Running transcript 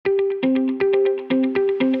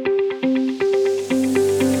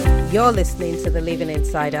You're listening to the Living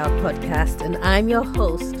Inside Out podcast, and I'm your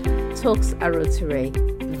host, Toks Aroture.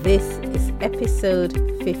 This is episode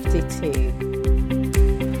 52.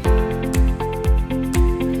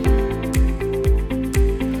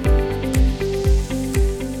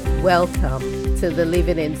 Welcome to the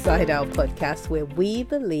Living Inside Out podcast, where we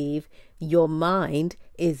believe your mind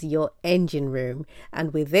is your engine room,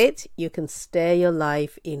 and with it, you can steer your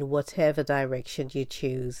life in whatever direction you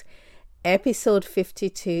choose. Episode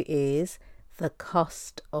 52 is The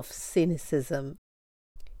Cost of Cynicism.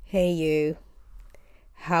 Hey you,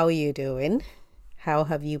 how are you doing? How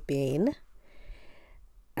have you been?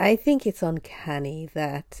 I think it's uncanny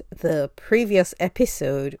that the previous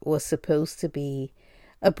episode was supposed to be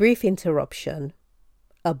a brief interruption,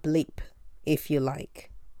 a blip, if you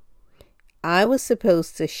like. I was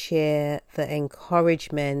supposed to share the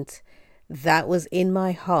encouragement that was in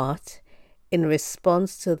my heart in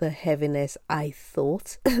response to the heaviness I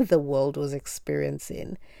thought the world was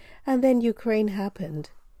experiencing. And then Ukraine happened.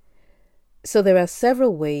 So there are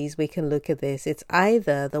several ways we can look at this. It's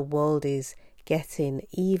either the world is getting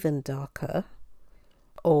even darker,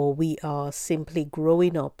 or we are simply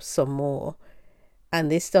growing up some more.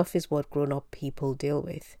 And this stuff is what grown-up people deal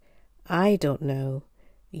with. I don't know.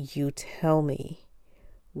 You tell me.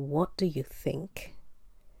 What do you think?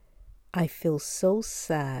 I feel so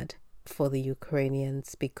sad for the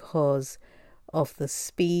Ukrainians because of the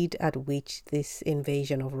speed at which this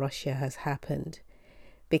invasion of Russia has happened,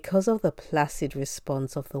 because of the placid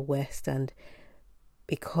response of the West, and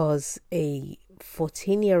because a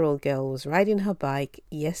 14-year-old girl was riding her bike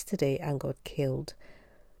yesterday and got killed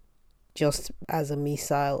just as a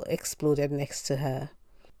missile exploded next to her.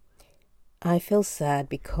 I feel sad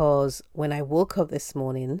because when I woke up this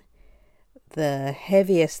morning, the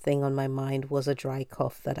heaviest thing on my mind was a dry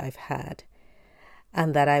cough that I've had,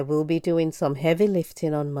 and that I will be doing some heavy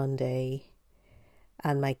lifting on Monday,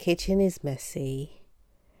 and my kitchen is messy.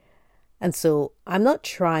 And so I'm not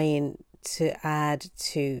trying to add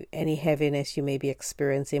to any heaviness you may be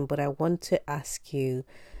experiencing, but I want to ask you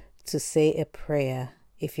to say a prayer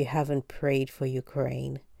if you haven't prayed for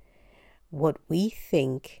Ukraine. What we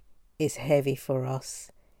think is heavy for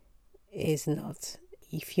us is not.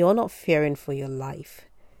 If you're not fearing for your life,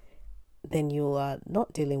 then you are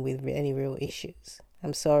not dealing with any real issues.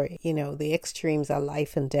 I'm sorry. The extremes are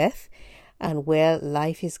life and death. And where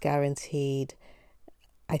life is guaranteed,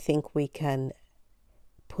 I think we can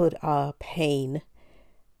put our pain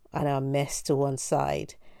and our mess to one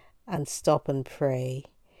side and stop and pray.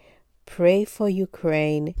 Pray for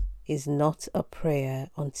Ukraine is not a prayer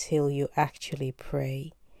until you actually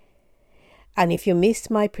pray. And if you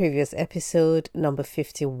missed my previous episode, number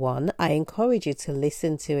 51, I encourage you to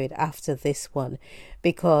listen to it after this one,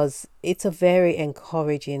 because it's a very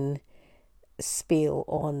encouraging spiel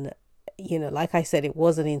on, like I said, it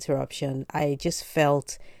was an interruption. I just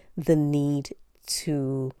felt the need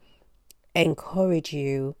to encourage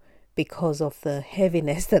you because of the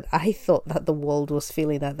heaviness that I thought that the world was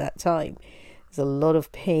feeling at that time. There's a lot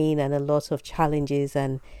of pain and a lot of challenges,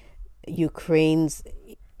 and Ukraine's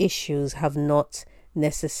issues have not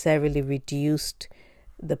necessarily reduced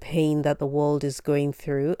the pain that the world is going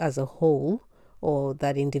through as a whole, or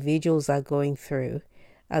that individuals are going through.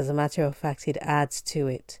 As a matter of fact, it adds to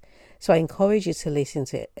it. So I encourage you to listen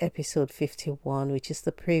to episode 51, which is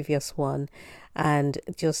the previous one, and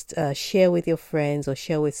just share with your friends or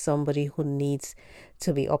share with somebody who needs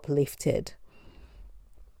to be uplifted.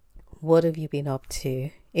 What have you been up to?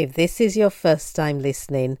 If this is your first time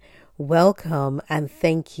listening, welcome, and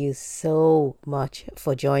thank you so much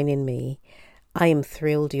for joining me. I am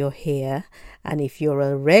thrilled you're here, and if you're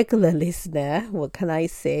a regular listener, what can I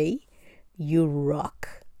say? You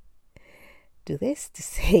rock. Do this to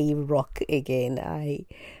say rock again.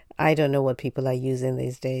 I don't know what people are using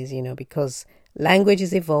these days, because language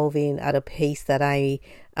is evolving at a pace that I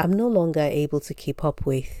am no longer able to keep up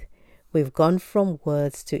with. We've gone from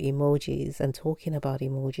words to emojis and talking about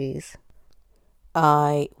emojis.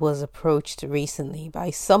 I was approached recently by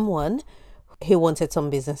someone who wanted some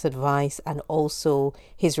business advice, and also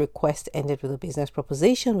his request ended with a business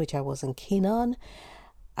proposition, which I wasn't keen on,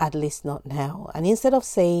 at least not now. And instead of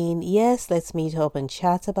saying, yes, let's meet up and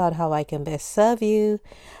chat about how I can best serve you,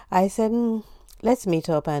 I said, let's meet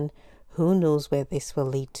up and who knows where this will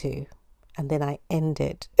lead to. And then I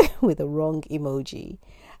ended with a wrong emoji,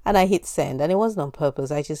 and I hit send, and it wasn't on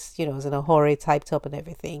purpose. I just, was in a hurry, typed up and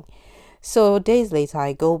everything. So days later,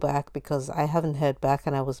 I go back because I haven't heard back,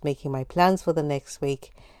 and I was making my plans for the next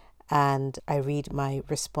week, and I read my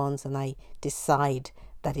response and I decide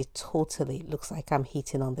that it totally looks like I'm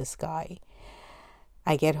hitting on this guy.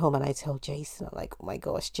 I get home and I tell Jason, I'm like, oh my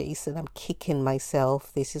gosh, Jason, I'm kicking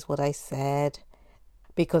myself. This is what I said.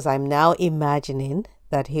 Because I'm now imagining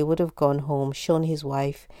that he would have gone home, shown his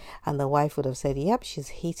wife, and the wife would have said, yep, she's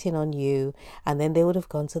hitting on you. And then they would have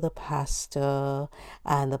gone to the pastor,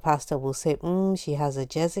 and the pastor will say, she has a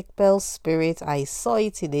Jezebel spirit. I saw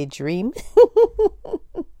it in a dream.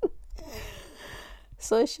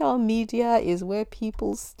 Social media is where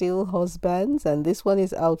people steal husbands, and this one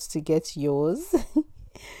is out to get yours.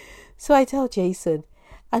 So I tell Jason,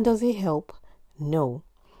 and does it help? No.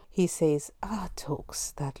 He says,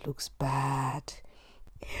 Tokes, that looks bad.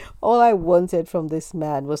 All I wanted from this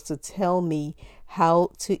man was to tell me how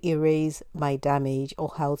to erase my damage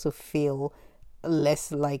or how to feel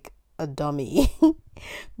less like a dummy.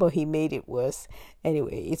 But he made it worse.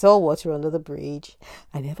 Anyway, it's all water under the bridge.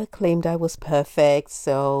 I never claimed I was perfect,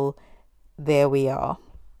 so there we are.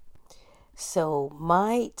 So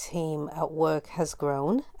my team at work has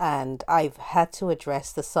grown, and I've had to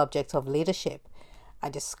address the subject of leadership. I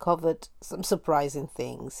discovered some surprising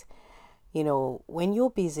things. You know, when you're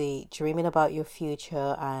busy dreaming about your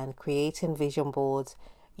future and creating vision boards,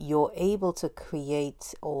 you're able to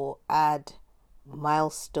create or add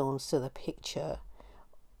milestones to the picture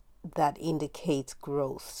that indicate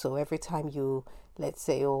growth. So every time you, let's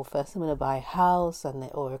say, first I'm going to buy a house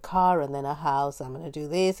or a car and then a house, I'm going to do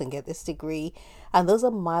this and get this degree. And those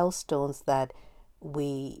are milestones that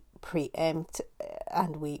we preempt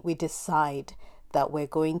and we decide that we're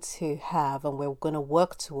going to have and we're going to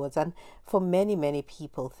work towards. And for many, many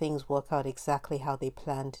people, things work out exactly how they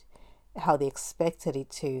planned, how they expected it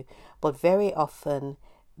to. But very often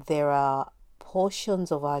there are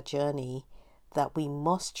portions of our journey that we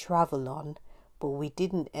must travel on, but we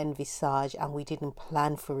didn't envisage and we didn't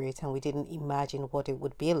plan for it and we didn't imagine what it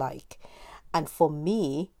would be like. And for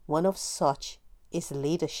me, one of such is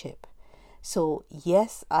leadership. So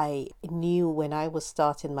yes, I knew when I was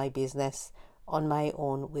starting my business on my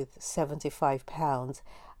own with £75,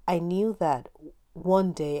 I knew that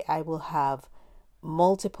one day I will have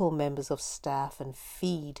multiple members of staff and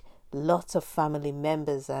feed lots of family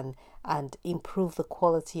members and improve the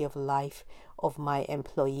quality of life of my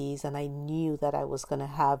employees. And I knew that I was going to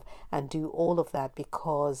have and do all of that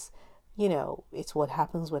because, you know, it's what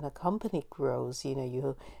happens when a company grows. You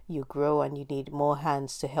know, you grow and you need more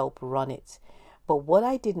hands to help run it. But what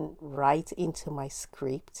I didn't write into my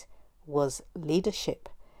script was leadership.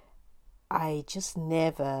 I just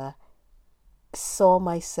never saw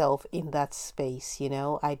myself in that space, you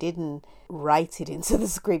know. I didn't write it into the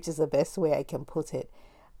script is the best way I can put it.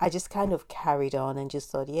 I just kind of carried on and just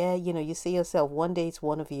thought, yeah, you know, you see yourself, one day it's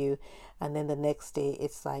one of you and then the next day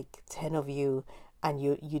it's like 10 of you, and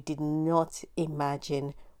you did not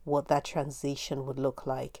imagine what that transition would look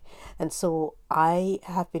like. And so I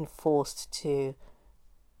have been forced to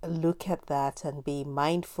look at that and be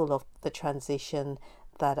mindful of the transition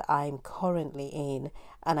that I'm currently in,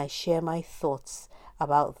 and I share my thoughts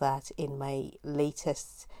about that in my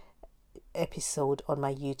latest episode on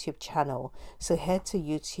my YouTube channel. So head to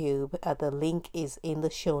YouTube. The link is in the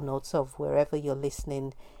show notes of wherever you're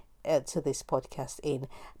listening to this podcast in.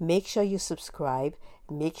 Make sure you subscribe,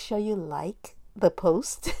 make sure you like the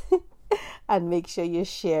post and make sure you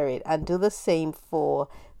share it, and do the same for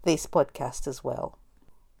this podcast as well.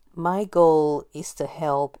 My goal is to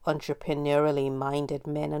help entrepreneurially minded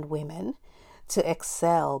men and women to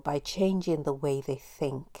excel by changing the way they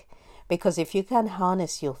think. Because if you can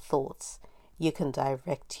harness your thoughts, you can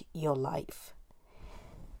direct your life.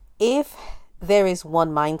 If there is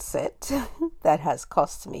one mindset that has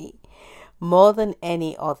cost me more than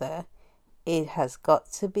any other, it has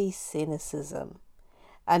got to be cynicism.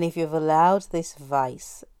 And if you've allowed this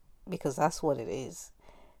vice, because that's what it is,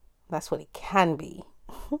 that's what it can be,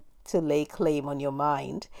 to lay claim on your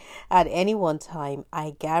mind at any one time,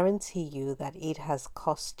 I guarantee you that it has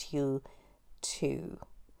cost you too.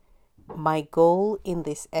 My goal in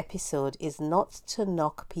this episode is not to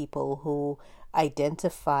knock people who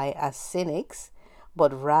identify as cynics,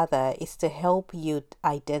 but rather is to help you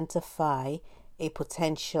identify a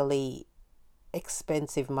potentially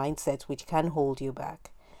expensive mindset which can hold you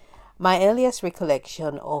back. My earliest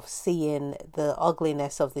recollection of seeing the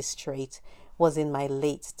ugliness of this trait was in my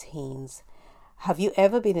late teens. Have you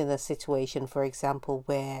ever been in a situation, for example,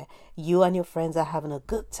 where you and your friends are having a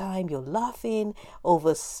good time, you're laughing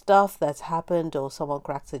over stuff that's happened, or someone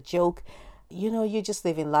cracks a joke, you know, you're just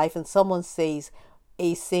living life, and someone says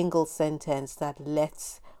a single sentence that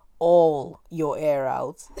lets all your air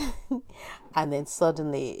out and then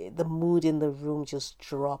suddenly the mood in the room just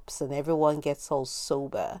drops and everyone gets all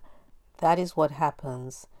sober. That is what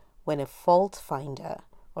happens when a fault finder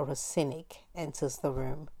or a cynic enters the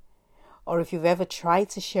room. Or if you've ever tried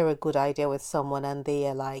to share a good idea with someone and they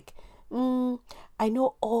are like, I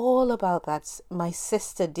know all about that. My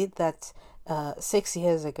sister did that 6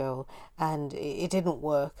 years ago and it didn't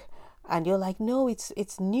work. And you're like, no,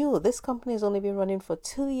 it's new. This company has only been running for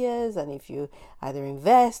 2 years, and if you either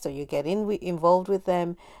invest or you get involved with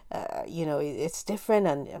them, it's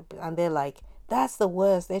different. And they're like, that's the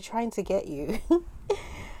worst. They're trying to get you.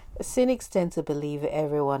 Cynics tend to believe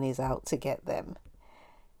everyone is out to get them.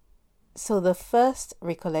 So the first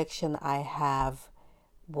recollection I have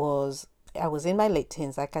was I was in my late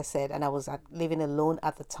teens, like I said, and I was living alone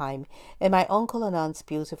at the time in my uncle and aunt's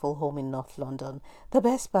beautiful home in North London. The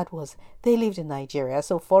best part was they lived in Nigeria.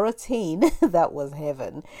 So for a teen, that was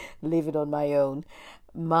heaven, living on my own.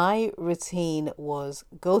 My routine was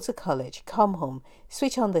go to college, come home,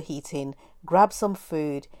 switch on the heating, grab some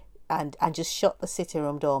food, and just shut the sitting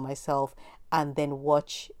room door myself, and then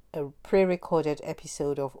watch a pre-recorded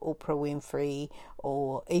episode of Oprah Winfrey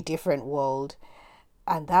or A Different World.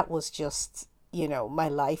 And that was just, my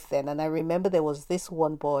life then. And I remember there was this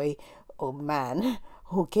one boy or man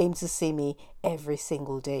who came to see me every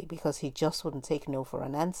single day because he just wouldn't take no for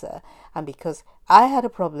an answer. And because I had a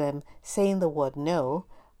problem saying the word no,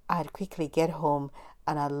 I'd quickly get home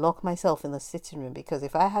and I'd lock myself in the sitting room, because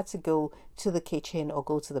if I had to go to the kitchen or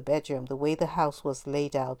go to the bedroom, the way the house was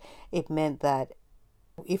laid out, it meant that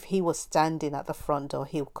if he was standing at the front door,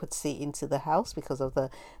 he could see into the house because of the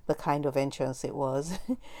kind of entrance it was.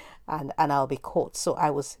 and I'll be caught. So I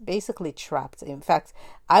was basically trapped. In fact,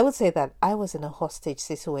 I would say that I was in a hostage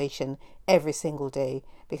situation every single day,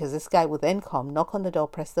 because this guy would then come, knock on the door,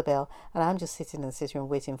 press the bell, and I'm just sitting in the sitting room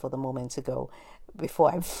waiting for the moment to go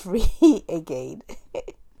before I'm free again.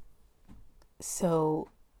 So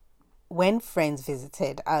when friends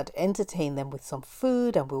visited, I'd entertain them with some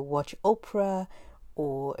food and we'll watch Oprah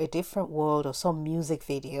or A Different World or some music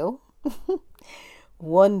video.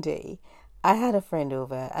 One day, I had a friend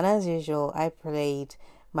over, and as usual, I played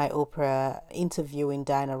my Oprah interviewing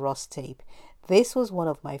Diana Ross tape. This was one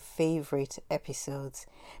of my favorite episodes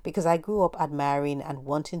because I grew up admiring and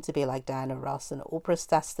wanting to be like Diana Ross, and Oprah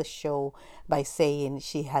starts the show by saying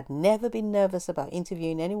she had never been nervous about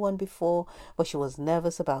interviewing anyone before, but she was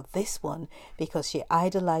nervous about this one because she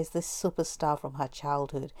idolized this superstar from her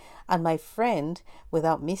childhood. And my friend,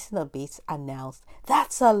 without missing a beat, announced,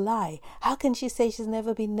 "That's a lie. How can she say she's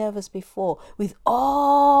never been nervous before with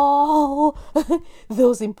all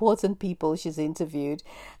those important people she's interviewed?"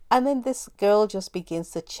 And then this girl just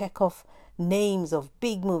begins to check off names of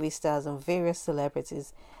big movie stars and various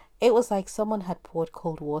celebrities. It was like someone had poured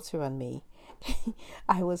cold water on me.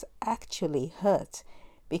 I was actually hurt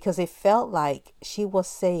because it felt like she was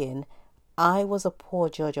saying I was a poor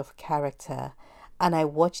judge of character and I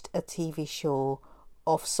watched a TV show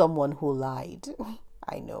of someone who lied.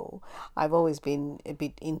 I know, I've always been a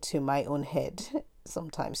bit into my own head,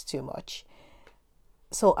 sometimes too much.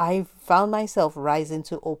 So I found myself rising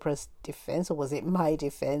to Oprah's defense, or was it my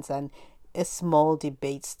defense? And a small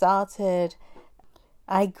debate started.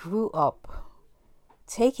 I grew up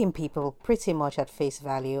taking people pretty much at face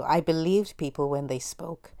value. I believed people when they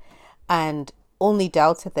spoke and only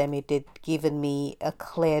doubted them if they'd given me a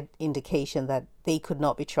clear indication that they could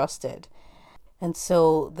not be trusted. And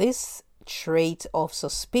so this trait of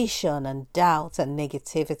suspicion and doubt and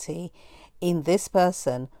negativity in this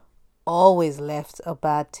person always left a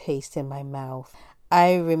bad taste in my mouth.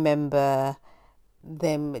 I remember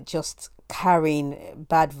them just carrying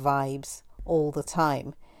bad vibes all the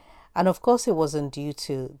time. And of course, it wasn't due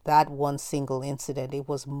to that one single incident. It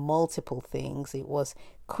was multiple things. It was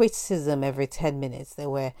criticism every 10 minutes. There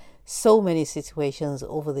were so many situations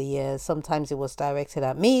over the years. Sometimes it was directed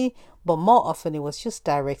at me, but more often it was just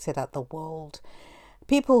directed at the world.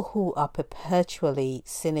 People who are perpetually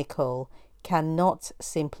cynical cannot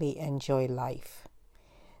simply enjoy life.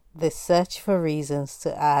 They search for reasons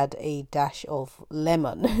to add a dash of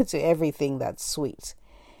lemon to everything that's sweet.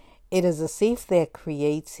 It is as if they're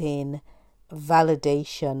creating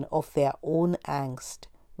validation of their own angst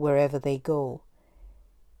wherever they go.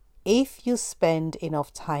 If you spend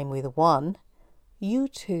enough time with one, you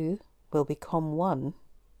too will become one,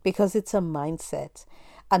 because it's a mindset.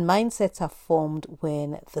 And mindsets are formed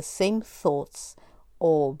when the same thoughts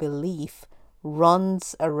or belief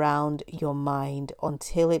runs around your mind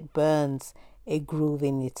until it burns a groove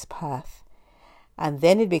in its path. And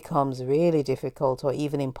then it becomes really difficult or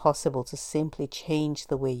even impossible to simply change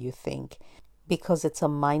the way you think, because it's a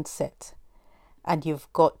mindset. And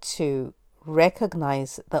you've got to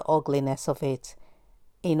recognize the ugliness of it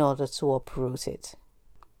in order to uproot it.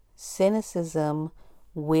 Cynicism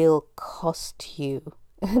will cost you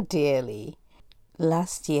dearly.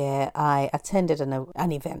 Last year, I attended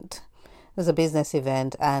an event. It was a business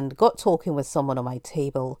event and got talking with someone on my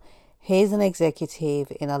table. He's an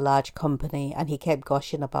executive in a large company and he kept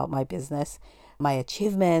gushing about my business, my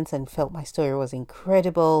achievements, and felt my story was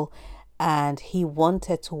incredible. And he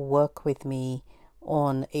wanted to work with me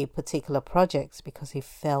on a particular project because he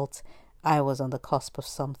felt I was on the cusp of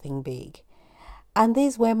something big. And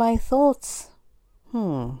these were my thoughts.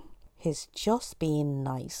 He's just being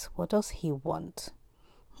nice. What does he want?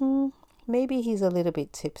 Maybe he's a little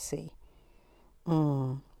bit tipsy.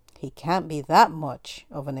 He can't be that much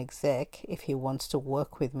of an exec if he wants to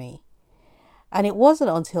work with me. And it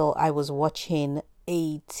wasn't until I was watching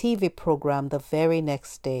a TV program the very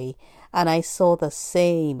next day and I saw the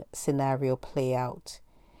same scenario play out.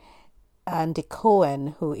 Andy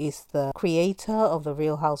Cohen, who is the creator of the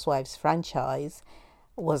Real Housewives franchise,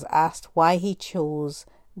 was asked why he chose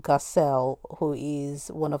Garcelle, who is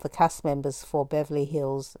one of the cast members for Beverly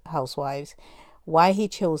Hills Housewives, why he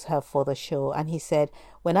chose her for the show. And he said,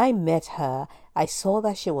 when I met her, I saw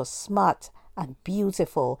that she was smart and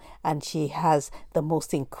beautiful and she has the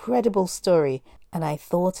most incredible story. And I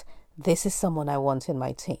thought, this is someone I want in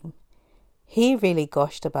my team. He really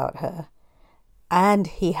gushed about her. And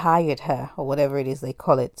he hired her, or whatever it is they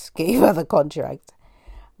call it, gave her the contract.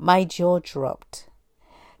 My jaw dropped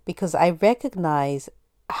because I recognize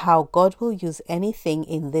how God will use anything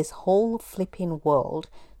in this whole flipping world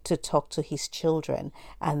to talk to his children.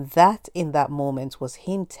 And that in that moment was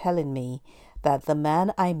him telling me that the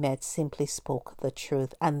man I met simply spoke the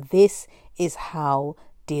truth. And this is how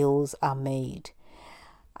deals are made.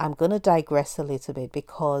 I'm going to digress a little bit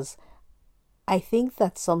because I think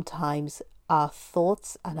that sometimes our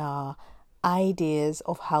thoughts and our ideas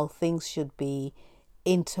of how things should be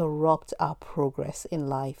interrupt our progress in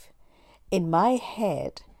life. In my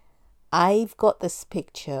head, I've got this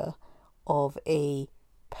picture of a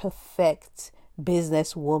perfect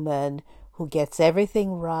businesswoman who gets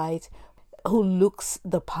everything right, who looks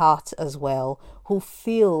the part as well, who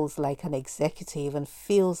feels like an executive and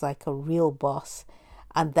feels like a real boss.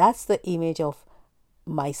 And that's the image of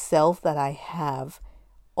myself that I have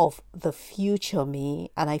of the future me.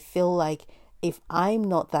 And I feel like if I'm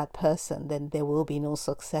not that person, then there will be no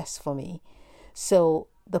success for me. So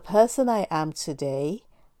the person I am today,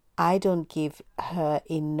 I don't give her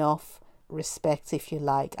enough respect, if you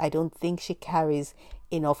like. I don't think she carries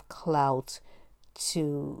enough clout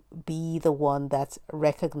to be the one that's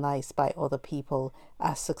recognized by other people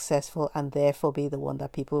as successful and therefore be the one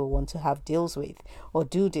that people will want to have deals with or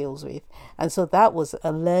do deals with. And so that was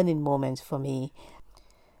a learning moment for me.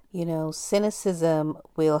 You know, cynicism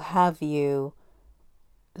will have you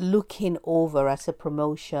looking over at a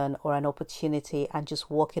promotion or an opportunity and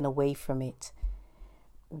just walking away from it.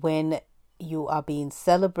 When you are being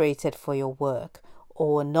celebrated for your work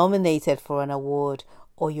or nominated for an award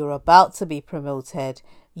or you're about to be promoted,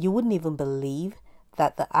 you wouldn't even believe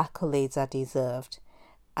that the accolades are deserved.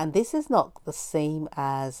 And this is not the same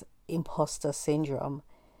as imposter syndrome.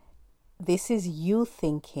 This is you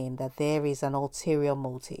thinking that there is an ulterior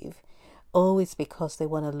motive. Oh, it's because they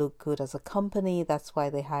want to look good as a company. That's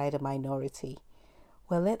why they hired a minority.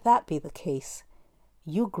 Well, let that be the case.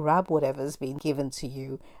 You grab whatever's been given to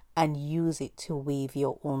you and use it to weave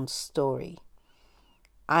your own story.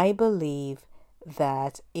 I believe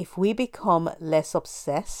that if we become less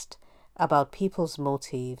obsessed about people's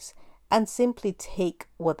motives and simply take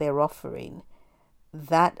what they're offering,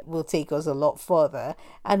 that will take us a lot further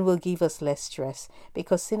and will give us less stress,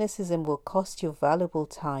 because cynicism will cost you valuable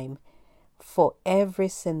time. For every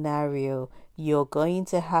scenario, you're going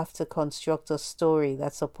to have to construct a story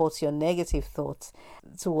that supports your negative thoughts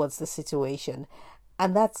towards the situation.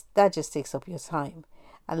 And that just takes up your time.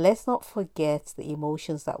 And let's not forget the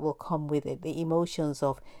emotions that will come with it, the emotions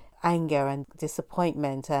of anger and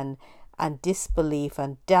disappointment and disbelief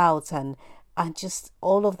and doubt and just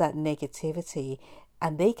all of that negativity.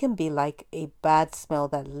 And they can be like a bad smell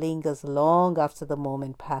that lingers long after the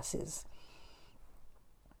moment passes.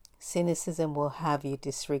 Cynicism will have you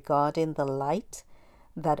disregarding the light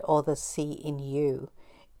that others see in you.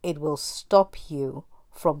 It will stop you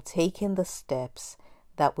from taking the steps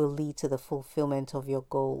that will lead to the fulfillment of your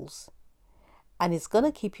goals. And it's going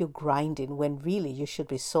to keep you grinding when really you should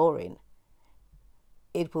be soaring.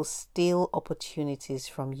 It will steal opportunities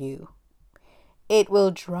from you. It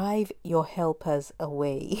will drive your helpers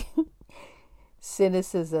away.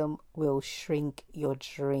 Cynicism will shrink your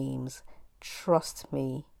dreams. Trust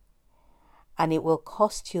me. And it will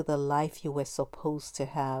cost you the life you were supposed to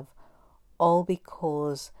have, all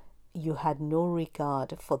because you had no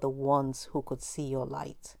regard for the ones who could see your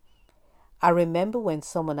light. I remember when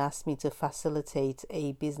someone asked me to facilitate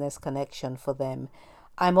a business connection for them.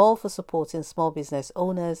 I'm all for supporting small business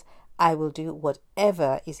owners. I will do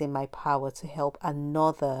whatever is in my power to help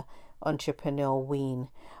another entrepreneur win.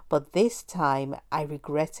 But this time I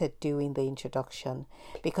regretted doing the introduction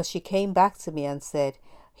because she came back to me and said,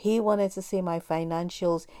 he wanted to see my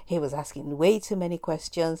financials. He was asking way too many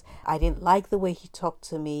questions. I didn't like the way he talked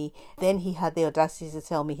to me. Then he had the audacity to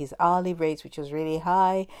tell me his hourly rates, which was really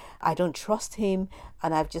high. I don't trust him,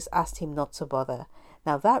 and I've just asked him not to bother.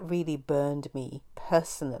 Now that really burned me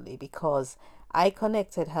personally because I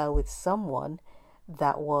connected her with someone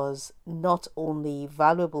that was not only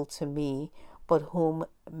valuable to me, but whom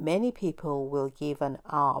many people will give an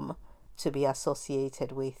arm to be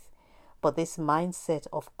associated with. But this mindset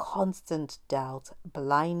of constant doubt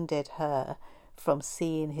blinded her from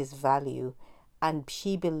seeing his value, and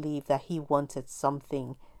she believed that he wanted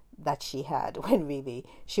something that she had when really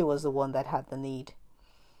she was the one that had the need.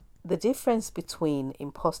 The difference between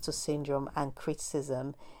imposter syndrome and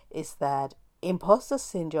criticism is that imposter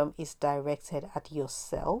syndrome is directed at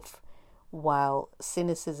yourself, while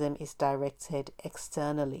cynicism is directed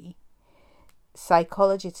externally.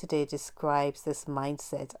 Psychology Today describes this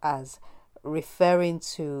mindset as referring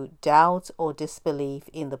to doubt or disbelief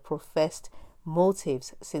in the professed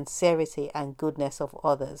motives, sincerity, and goodness of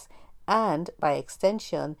others, and by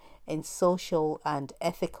extension, in social and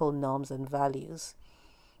ethical norms and values.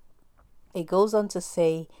 It goes on to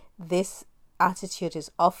say this attitude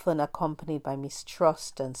is often accompanied by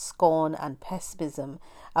mistrust and scorn and pessimism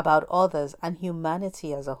about others and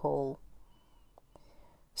humanity as a whole.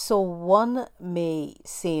 So one may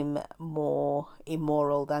seem more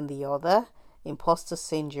immoral than the other. Imposter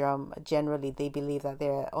syndrome, generally they believe that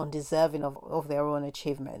they're undeserving of their own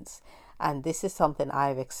achievements. And this is something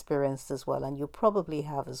I've experienced as well, and you probably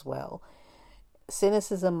have as well.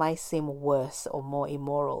 Cynicism might seem worse or more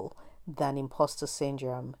immoral than imposter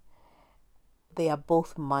syndrome. They are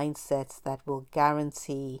both mindsets that will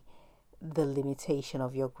guarantee the limitation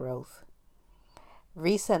of your growth.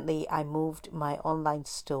 Recently, I moved my online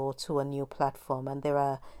store to a new platform, and there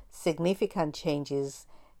are significant changes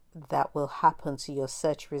that will happen to your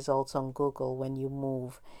search results on Google when you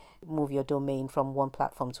move your domain from one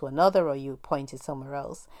platform to another, or you point it somewhere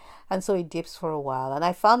else. And so it dips for a while, and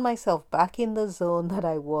I found myself back in the zone that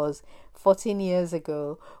I was 14 years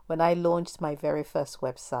ago when I launched my very first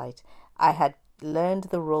website. I had learned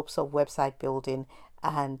the ropes of website building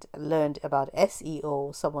and learned about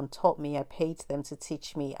SEO. Someone taught me. I paid them to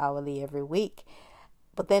teach me hourly every week.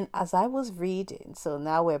 But then as I was reading, so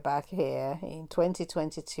now we're back here in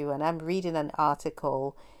 2022, and I'm reading an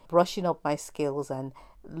article, brushing up my skills and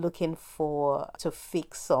looking to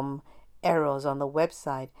fix some errors on the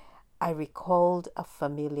website, I recalled a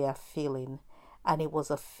familiar feeling, and it was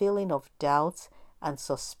a feeling of doubt and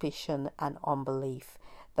suspicion and unbelief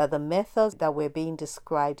that the methods that were being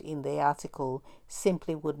described in the article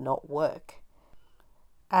simply would not work.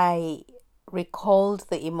 I recalled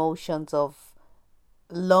the emotions of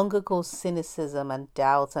long ago cynicism and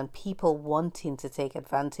doubt and people wanting to take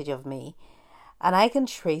advantage of me, and I can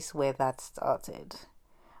trace where that started.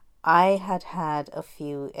 I had a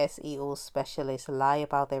few SEO specialists lie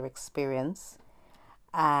about their experience,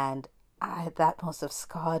 and that must have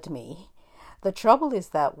scarred me. The trouble is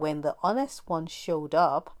that when the honest ones showed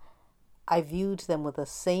up, I viewed them with the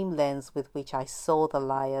same lens with which I saw the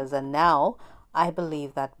liars, and now I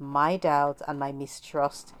believe that my doubt and my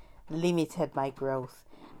mistrust limited my growth.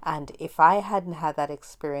 And if I hadn't had that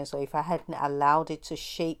experience, or if I hadn't allowed it to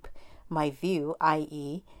shape my view,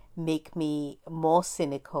 i.e., make me more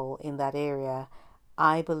cynical in that area,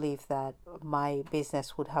 I believe that my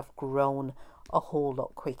business would have grown a whole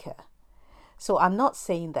lot quicker. So I'm not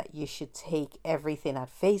saying that you should take everything at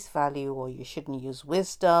face value, or you shouldn't use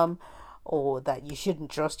wisdom, or that you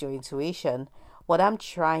shouldn't trust your intuition. What I'm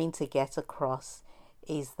trying to get across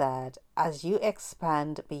is that as you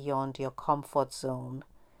expand beyond your comfort zone,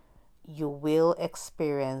 you will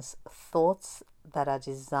experience thoughts that are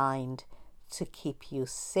designed to keep you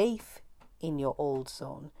safe in your old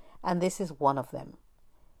zone. And this is one of them.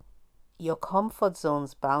 Your comfort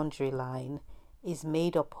zone's boundary line is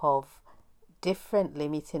made up of different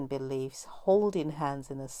limiting beliefs holding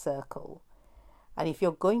hands in a circle. And if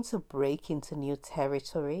you're going to break into new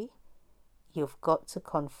territory, you've got to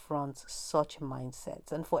confront such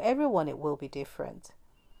mindsets. And for everyone, it will be different.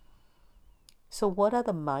 So what are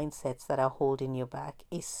the mindsets that are holding you back?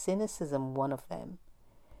 Is cynicism one of them?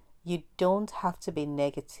 You don't have to be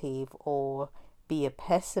negative or be a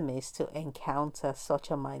pessimist to encounter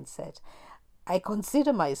such a mindset. I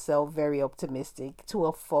consider myself very optimistic, to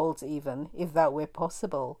a fault even, if that were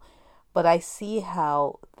possible. But I see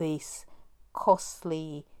how this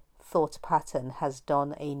costly thought pattern has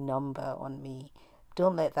done a number on me.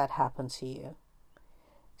 Don't let that happen to you.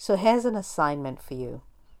 So here's an assignment for you.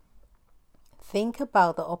 Think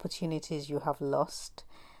about the opportunities you have lost,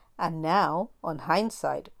 and now, on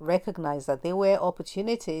hindsight, recognize that they were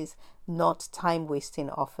opportunities, not time-wasting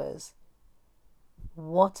offers.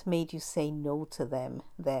 What made you say no to them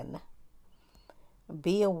then?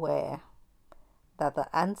 Be aware that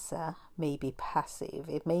the answer may be passive.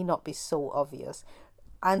 It may not be so obvious.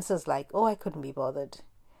 Answers like, oh, I couldn't be bothered,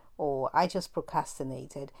 or I just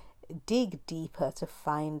procrastinated. Dig deeper to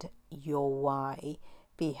find your why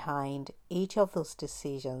behind each of those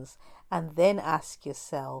decisions, and then ask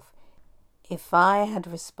yourself, if I had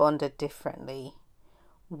responded differently,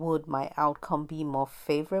 would my outcome be more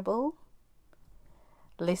favorable?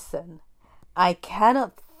 Listen, I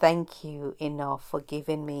cannot thank you enough for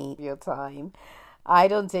giving me your time. I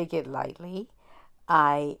don't take it lightly.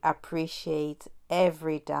 I appreciate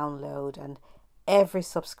every download and every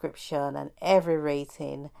subscription and every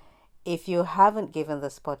rating. If you haven't given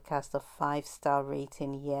this podcast a 5-star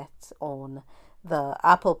rating yet on the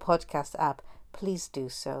Apple Podcast app, please do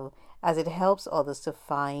so, as it helps others to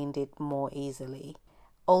find it more easily.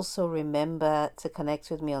 Also, remember to connect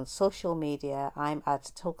with me on social media. I'm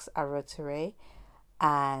at Tokes Arotere,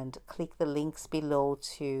 and click the links below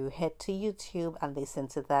to head to YouTube and listen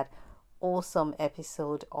to that awesome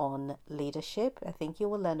episode on leadership. I think you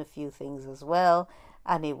will learn a few things as well,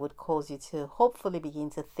 and it would cause you to hopefully begin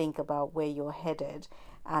to think about where you're headed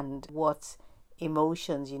and what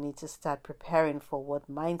emotions you need to start preparing for, what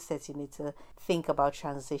mindsets you need to think about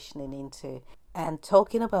transitioning into. And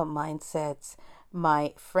talking about mindsets,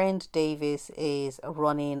 my friend Davis is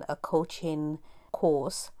running a coaching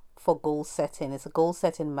course for goal setting. It's a goal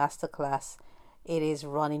setting masterclass. It is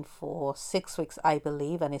running for 6 weeks, I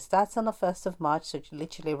believe, and it starts on the 1st of March, so it's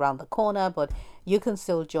literally around the corner, but you can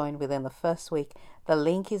still join within the first week. The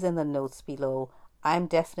link is in the notes below. I'm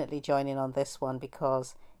definitely joining on this one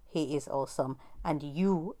because he is awesome and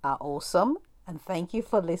you are awesome. And thank you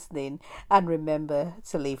for listening. And remember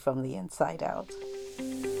to live from the inside out.